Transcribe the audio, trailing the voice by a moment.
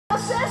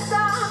system,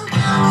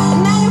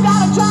 and then you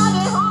gotta drive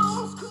it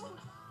home.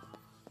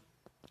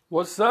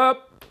 What's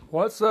up?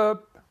 What's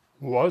up?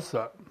 What's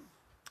up?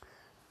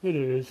 It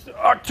is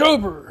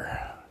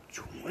October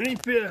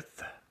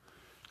 25th,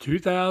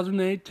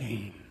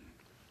 2018.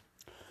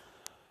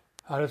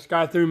 I just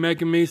got through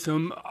making me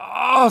some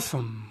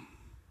awesome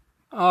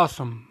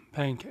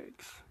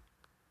pancakes.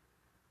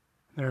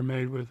 They're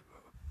made with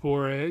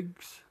 4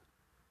 eggs,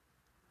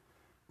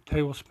 a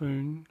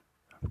tablespoon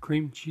of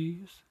cream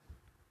cheese,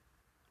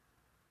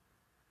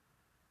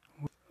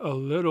 a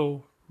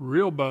little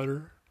real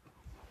butter,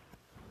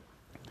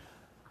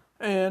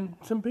 and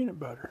some peanut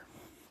butter.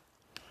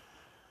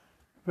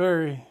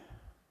 Very,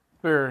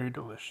 very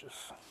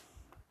delicious.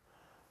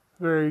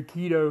 Very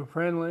keto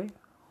friendly.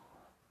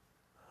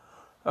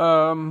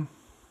 So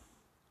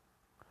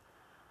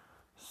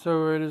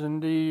it is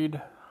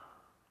indeed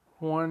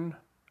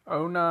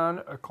 1:09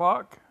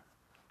 o'clock.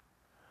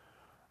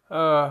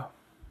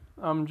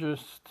 I'm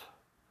just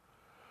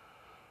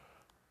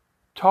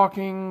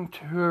talking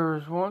to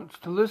whoever wants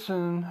to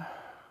listen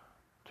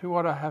to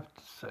what I have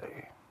to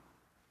say.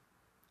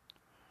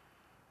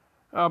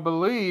 I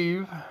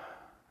believe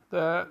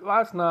that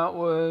last night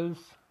was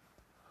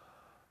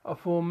a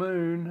full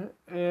moon,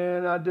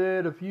 and I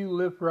did a few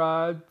lift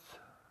rides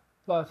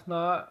last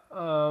night.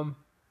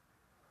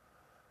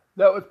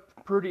 That was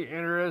pretty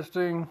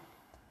interesting.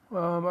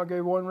 I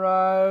gave one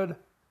ride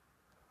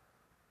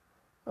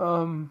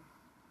to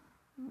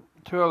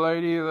a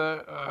lady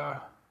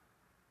that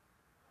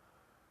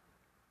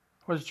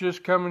was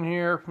just coming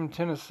here from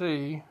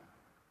Tennessee.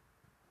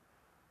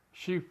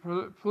 She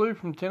flew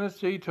from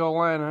Tennessee to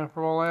Atlanta,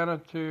 from Atlanta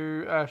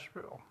to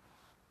Asheville.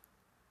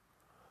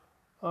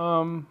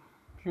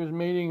 She was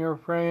meeting her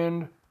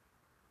friend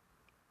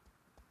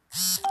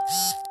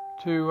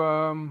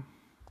to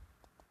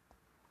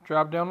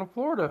drive down to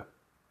Florida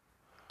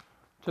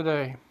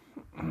today.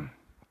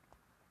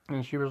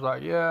 And she was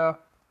like, yeah,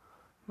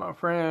 my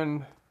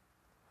friend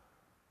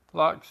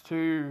likes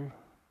to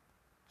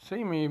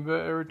see me,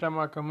 but every time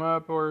I come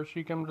up or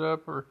she comes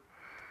up or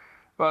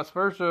vice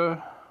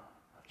versa,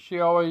 she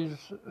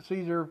always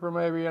sees her for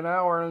maybe an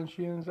hour and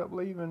she ends up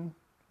leaving.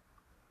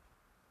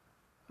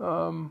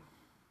 So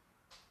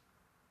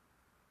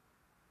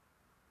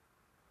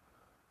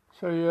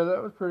yeah,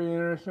 that was pretty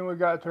interesting. We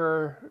got to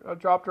her, I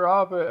dropped her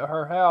off at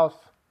her house,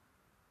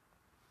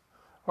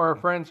 or her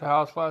friend's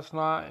house last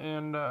night,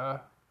 and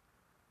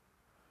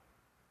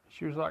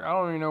she was like, I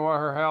don't even know what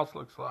her house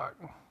looks like.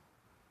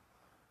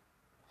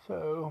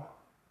 So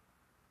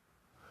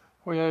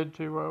we had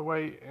to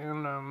wait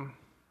and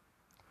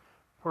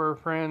for her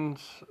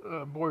friend's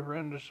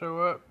boyfriend to show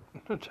up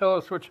to tell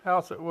us which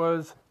house it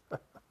was.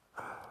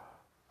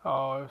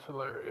 Oh, it's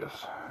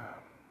hilarious.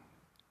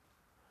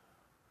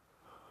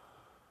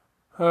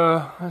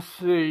 Let's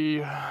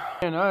see.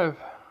 And I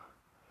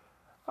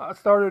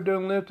started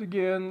doing Lyft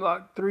again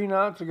like 3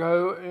 nights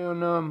ago,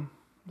 and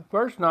the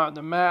first night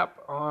the map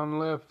on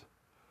Lyft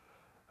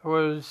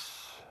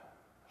was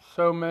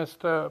so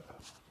messed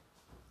up.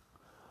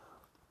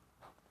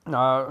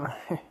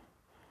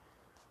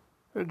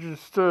 It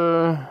just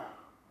it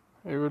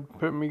would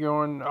put me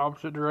going the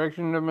opposite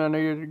direction than I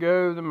needed to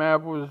go. The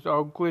map was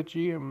all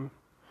glitchy and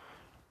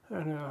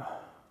I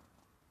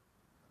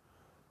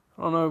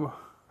don't know.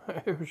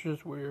 It was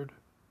just weird.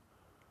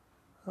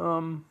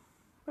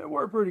 It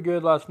worked pretty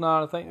good last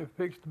night. I think they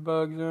fixed the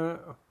bugs in it.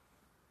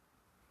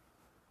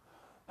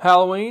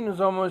 Halloween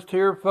is almost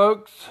here,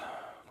 folks.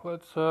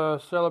 Let's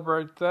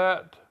celebrate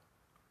that.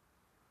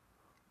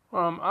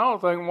 I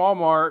don't think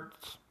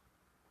Walmart's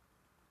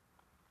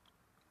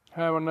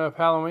have enough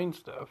Halloween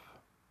stuff.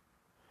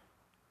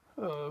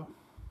 It's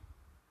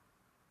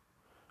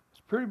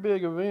a pretty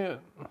big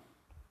event.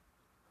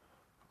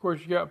 Of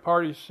course, you got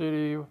Party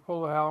City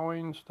full of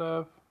Halloween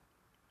stuff.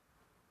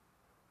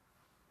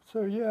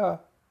 So yeah.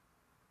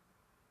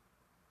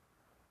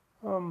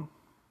 So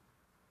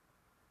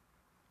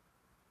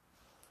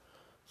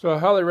I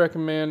highly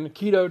recommend the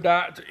keto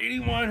diet to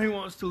anyone who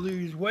wants to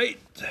lose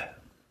weight.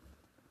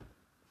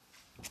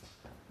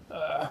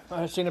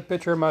 I seen a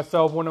picture of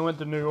myself when I went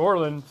to New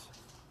Orleans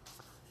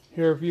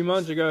here a few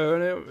months ago,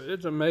 and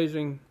it's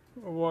amazing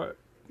what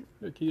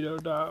the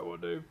keto diet will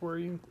do for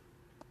you.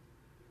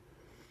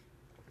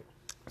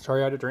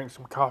 Sorry, I had to drink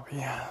some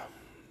coffee.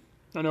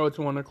 I know it's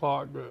 1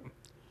 o'clock, but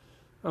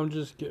I'm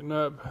just getting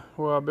up.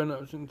 Well, I've been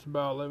up since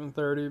about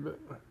 11:30, but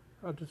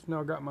I just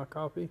now got my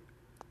coffee.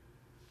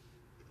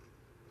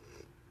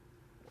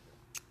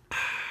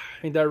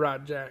 Ain't that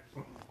right, Jack?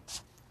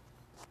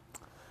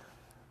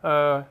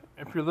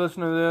 If you're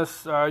listening to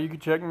this, you can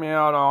check me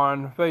out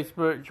on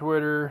Facebook,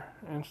 Twitter,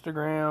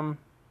 Instagram,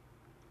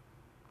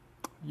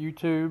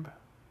 YouTube.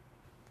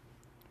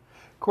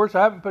 Of course,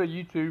 I haven't put a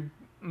YouTube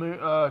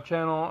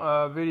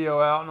channel video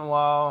out in a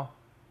while.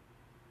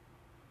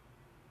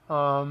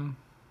 I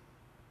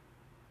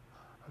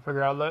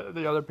figure I'll let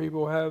the other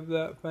people have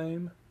that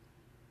fame.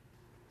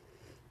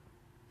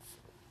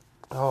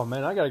 Oh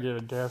man, I gotta get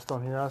a guest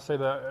on here. I say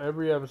that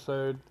every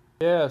episode.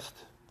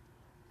 Guest.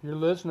 If you're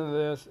listening to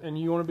this and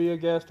you want to be a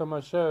guest on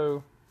my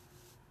show,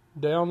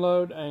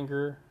 download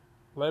Anchor.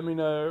 Let me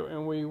know,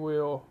 and we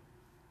will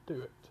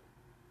do it.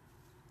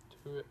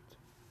 You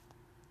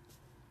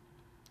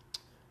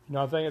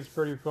know, I think it's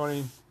pretty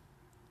funny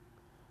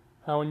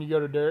how when you go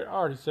to Derek, I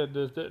already said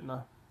this, didn't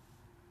I?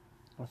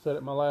 I said it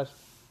in my last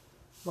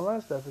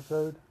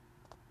episode.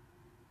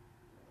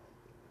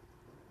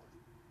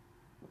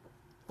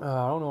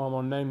 I don't know what I'm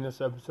going to name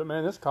this episode.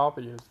 Man, this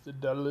coffee is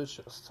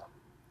delicious.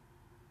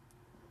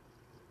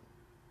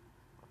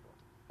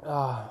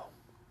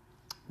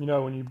 You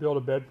know, when you build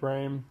a bed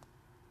frame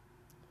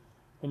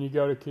and you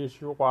go to kiss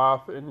your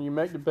wife and you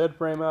make the bed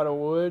frame out of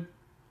wood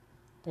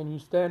and you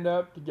stand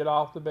up to get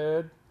off the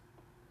bed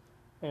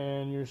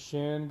and your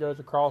shin goes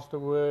across the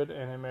wood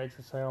and it makes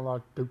a sound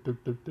like doop, doop,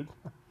 doop, doop.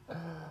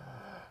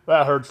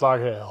 That hurts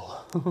like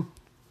hell.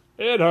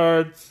 It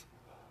hurts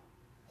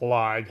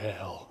like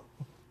hell.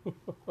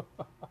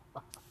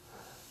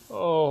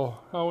 Oh,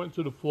 I went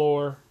to the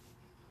floor.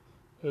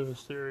 It was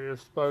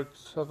serious,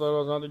 folks. I thought I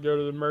was going to go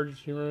to the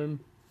emergency room.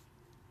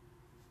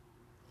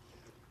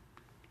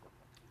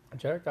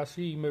 Jack, I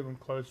see you moving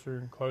closer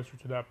and closer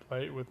to that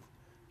plate with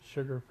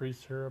sugar-free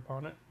syrup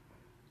on it.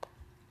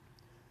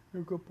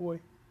 You're a good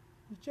boy.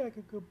 Is Jack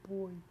a good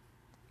boy?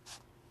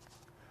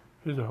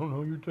 He said, I don't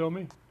know, you tell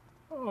me.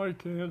 I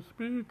can't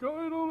speak.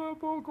 I don't have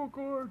vocal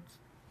cords.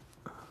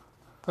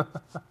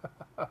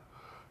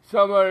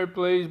 Somebody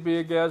please be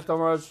a guest on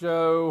my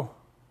show,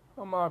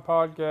 on my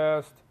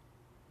podcast.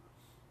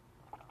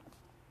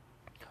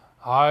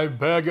 I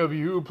beg of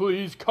you,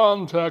 please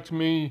contact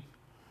me.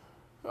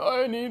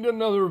 I need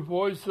another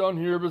voice on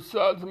here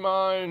besides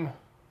mine.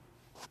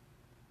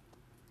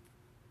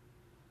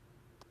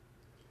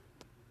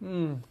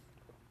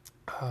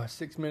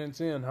 6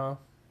 minutes in, huh?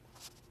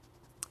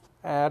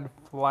 Add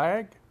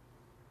flag?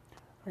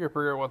 I can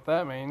figure out what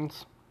that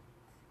means.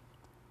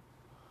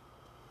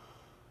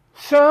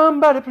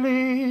 Somebody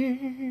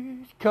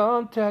please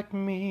contact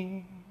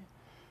me,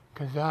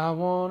 'cause I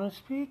want to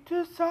speak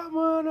to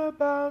someone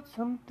about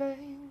some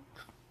things.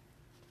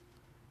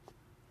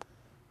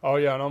 Oh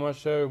yeah, and on my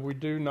show we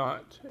do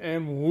not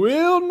and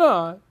will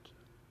not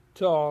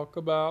talk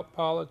about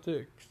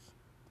politics.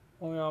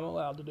 Only I'm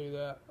allowed to do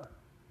that.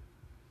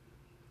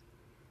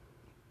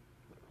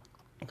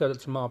 Because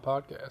it's my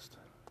podcast.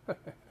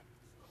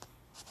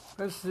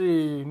 Let's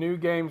see, new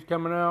games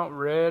coming out.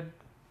 Red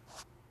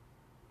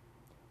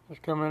is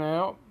coming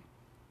out.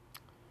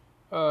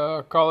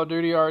 Call of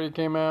Duty already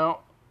came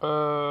out.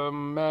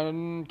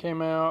 Madden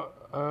came out.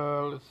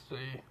 Let's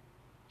see.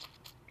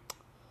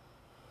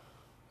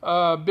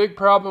 Big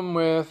problem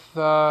with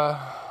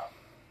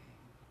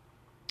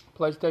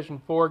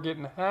PlayStation 4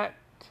 getting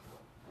hacked.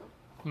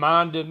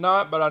 Mine did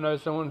not, but I know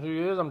someone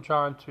who is. I'm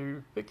trying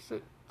to fix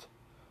it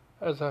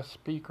as I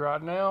speak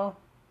right now.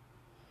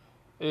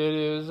 It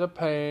is a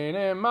pain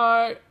in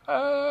my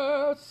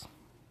ass.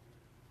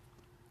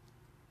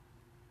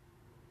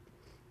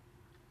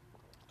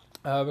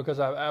 Because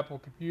I have an Apple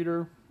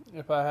computer.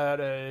 If I had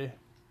a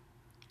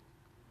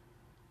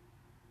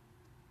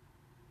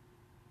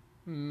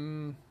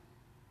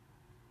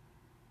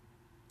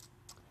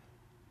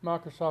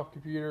Microsoft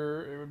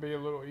computer, it would be a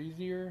little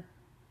easier.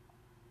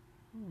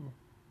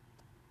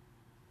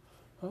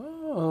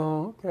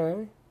 Oh,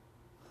 okay.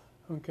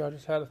 Okay, I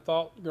just had a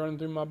thought going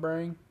through my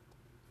brain.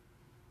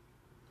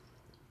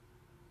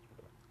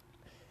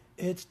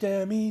 It's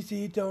damn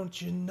easy, don't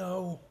you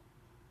know?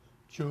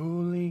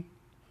 Jolene,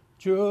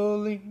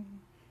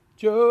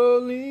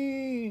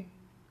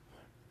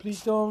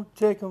 please don't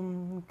take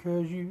 'em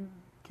 'cause you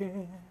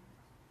can.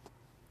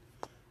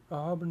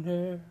 Auburn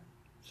hair,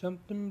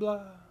 something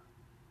blah.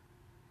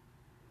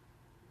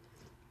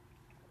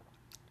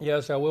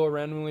 Yes, I will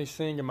randomly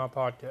sing in my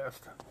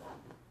podcast.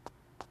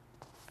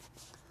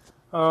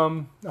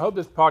 I hope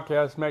this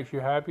podcast makes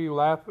you happy,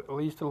 laugh at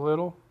least a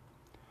little.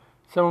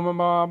 Some of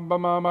my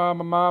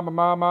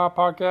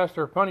podcasts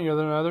are funnier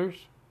than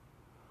others.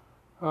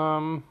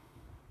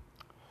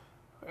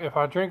 If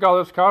I drink all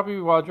this coffee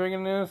while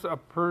drinking this, I'm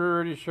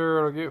pretty sure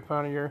it'll get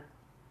funnier.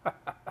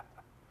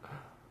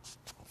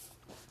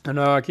 And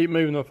I keep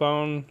moving the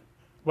phone.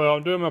 Well,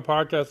 I'm doing my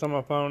podcast on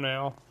my phone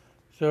now,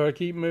 so I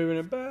keep moving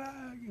it back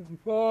and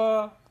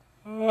forth.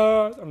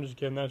 I'm just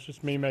kidding. That's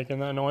just me making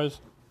that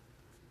noise.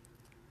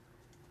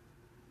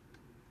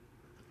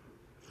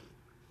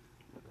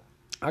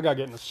 I gotta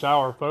get in the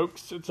shower,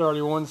 folks. It's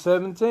already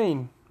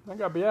 1:17. I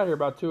gotta be out here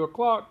by 2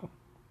 o'clock.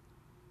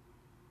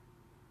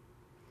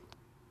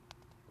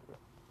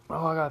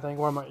 Oh, I gotta think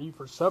what I'm gonna eat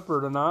for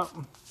supper tonight.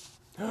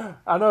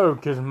 I know,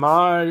 because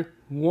my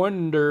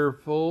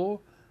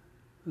wonderful,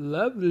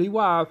 lovely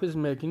wife is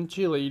making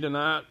chili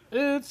tonight.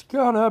 It's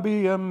gonna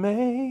be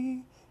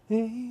amazing,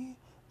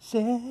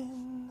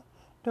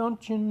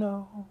 don't you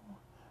know?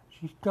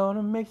 She's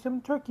gonna make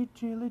some turkey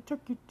chili,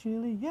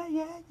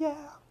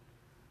 yeah.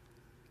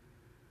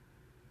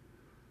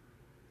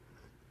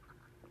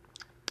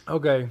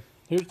 Okay,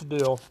 here's the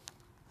deal.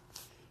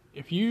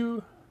 If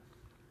you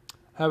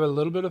have a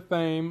little bit of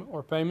fame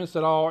or famous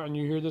at all and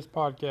you hear this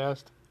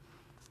podcast,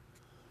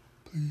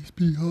 please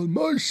be on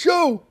my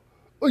show.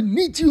 I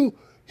need you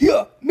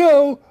Yeah,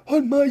 now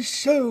on my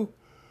show.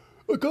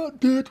 I can't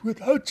do it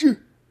without you.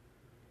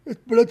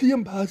 It's bloody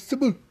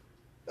impossible.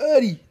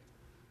 Eddie.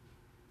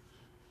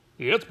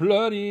 It's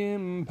bloody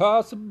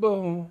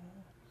impossible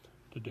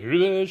to do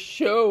this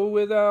show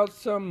without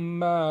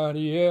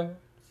somebody else.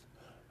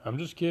 I'm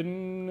just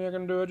kidding, I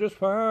can do it just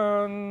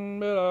fine,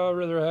 but I'd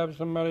rather have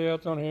somebody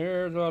else on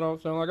here so I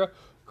don't sound like a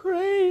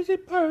crazy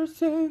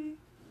person.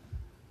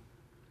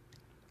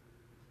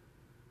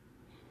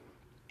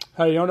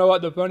 Hey, you know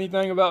what the funny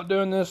thing about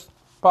doing this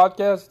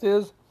podcast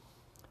is?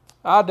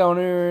 I don't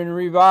even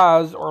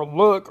revise or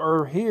look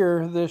or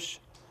hear this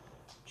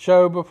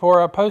show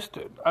before I post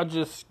it. I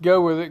just go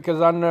with it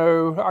because I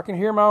know I can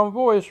hear my own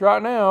voice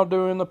right now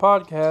doing the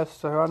podcast,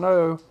 so I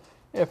know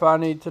if I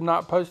need to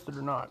not post it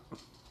or not.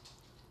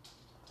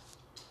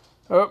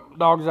 Oh,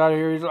 dog's out of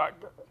here. He's like,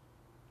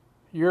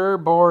 "You're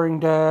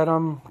boring, Dad.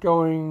 I'm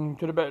going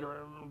to the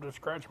bedroom to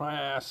scratch my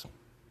ass."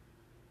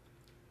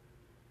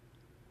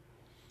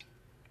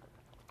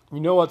 You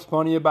know what's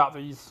funny about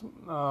these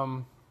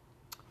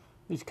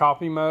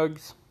coffee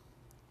mugs?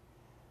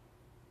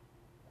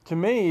 To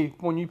me,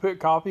 when you put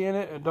coffee in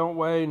it, it don't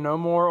weigh no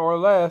more or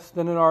less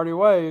than it already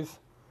weighs.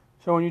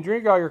 So when you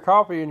drink all your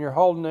coffee and you're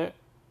holding it,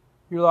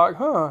 you're like,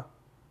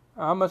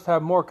 I must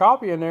have more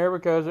coffee in there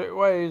because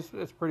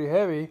it's pretty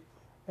heavy.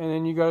 And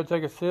then you got to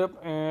take a sip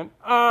and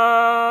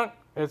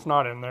it's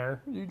not in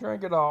there. You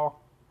drank it all.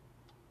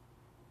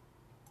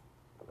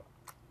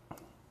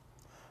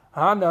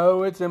 I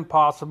know it's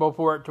impossible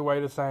for it to weigh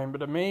the same, but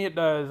to me it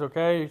does,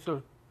 okay?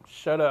 So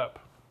shut up.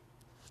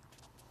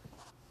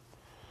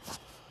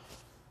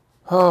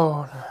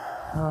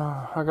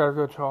 I gotta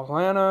go to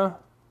Atlanta.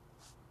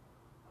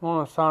 I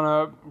want to sign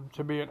up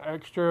to be an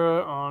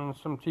extra on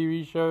some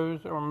TV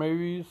shows or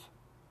movies.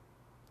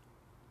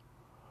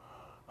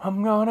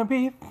 I'm gonna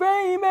be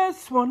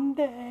famous one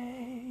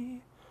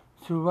day,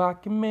 so I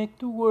can make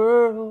the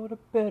world a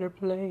better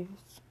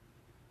place.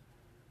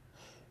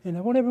 And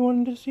I want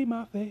everyone to see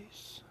my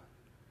face.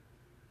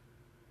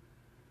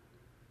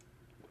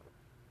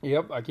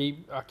 Yep, I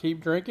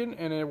keep drinking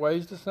and it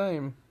weighs the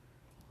same.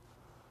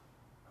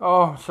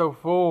 Oh, I'm so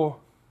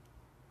full.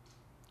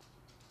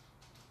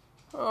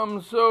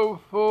 I'm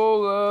so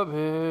full of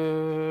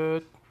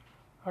it.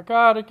 I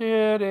gotta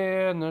get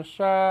in the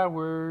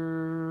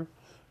shower.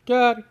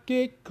 Gotta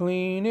get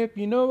clean, if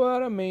you know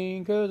what I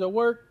mean, 'cause I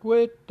work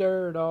with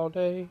dirt all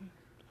day.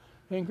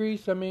 And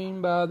grease, I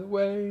mean, by the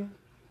way.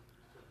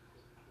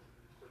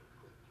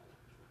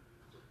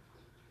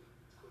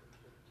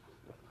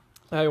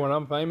 Hey, when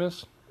I'm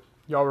famous,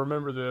 y'all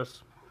remember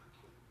this.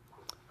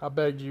 I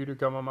begged you to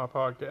come on my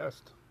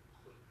podcast.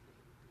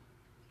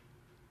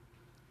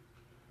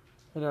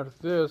 And after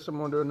this, I'm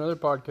going to do another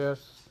podcast.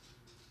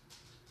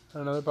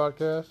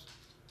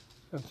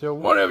 Until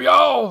one of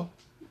y'all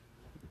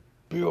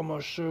be on my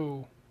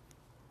show.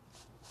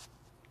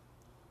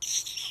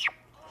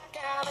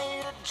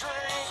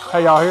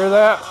 Hey, y'all hear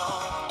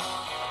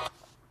that?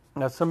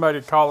 That's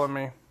somebody calling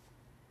me.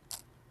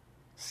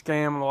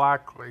 Scam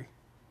likely.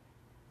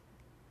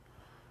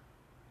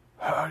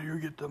 How do you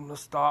get them to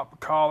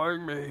stop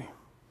calling me?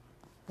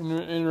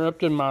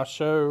 Interrupting my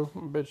show.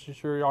 I bet you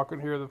sure y'all can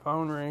hear the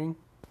phone ring.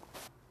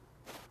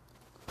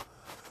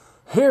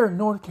 Here in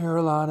North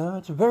Carolina,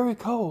 it's very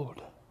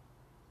cold.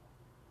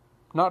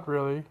 Not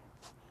really,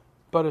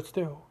 but it's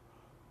still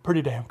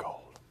pretty damn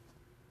cold.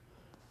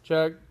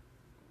 Jack,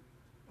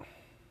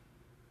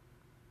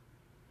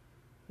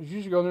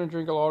 you should go there and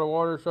drink a lot of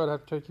water, so I'd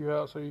have to take you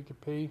out so you could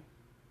pee.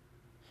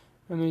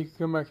 And then you can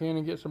come back in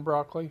and get some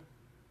broccoli.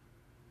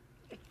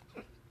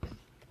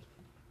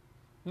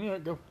 Yeah,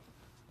 go.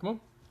 Come on.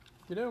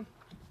 Get down.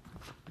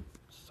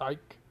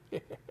 Psych.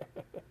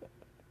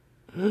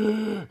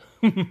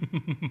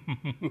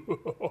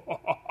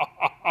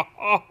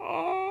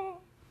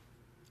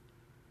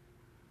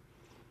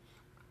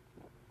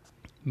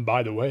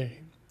 By the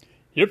way,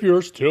 if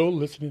you're still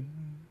listening,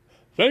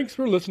 thanks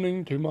for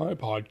listening to my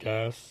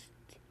podcast.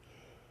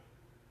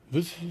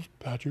 This is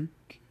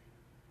Patrick.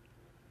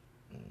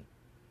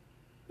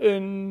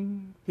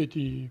 In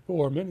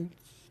 54 minutes,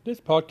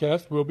 this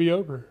podcast will be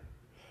over.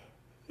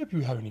 If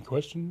you have any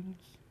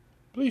questions,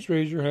 please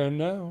raise your hand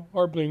now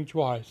or blink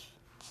twice.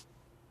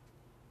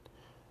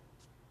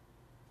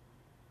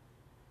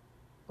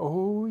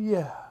 Oh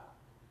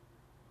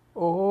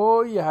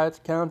yeah, it's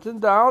counting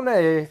down,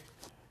 eh?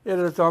 It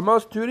is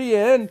almost to the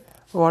end.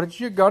 What are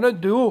you gonna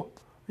do?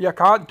 You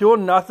can't do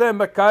nothing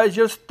because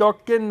you're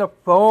stuck in the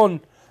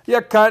phone.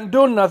 You can't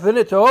do nothing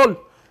at all.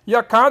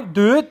 You can't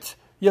do it.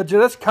 You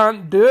just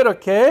can't do it,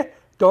 okay?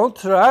 Don't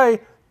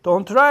try.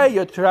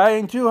 You're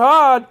trying too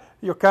hard.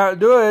 You can't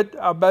do it.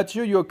 I bet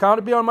you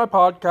can't be on my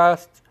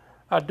podcast.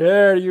 I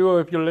dare you,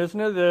 if you listen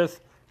to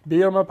this,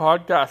 be on my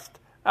podcast.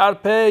 I'll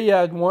pay you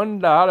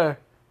 $1.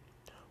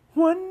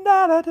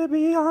 $1 to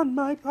be on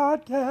my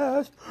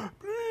podcast.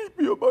 Please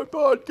be on my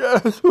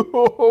podcast.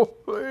 Oh,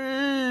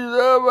 please,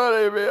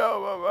 somebody be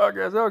on my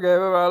podcast. Okay,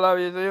 bye-bye. I love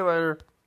you. See you later.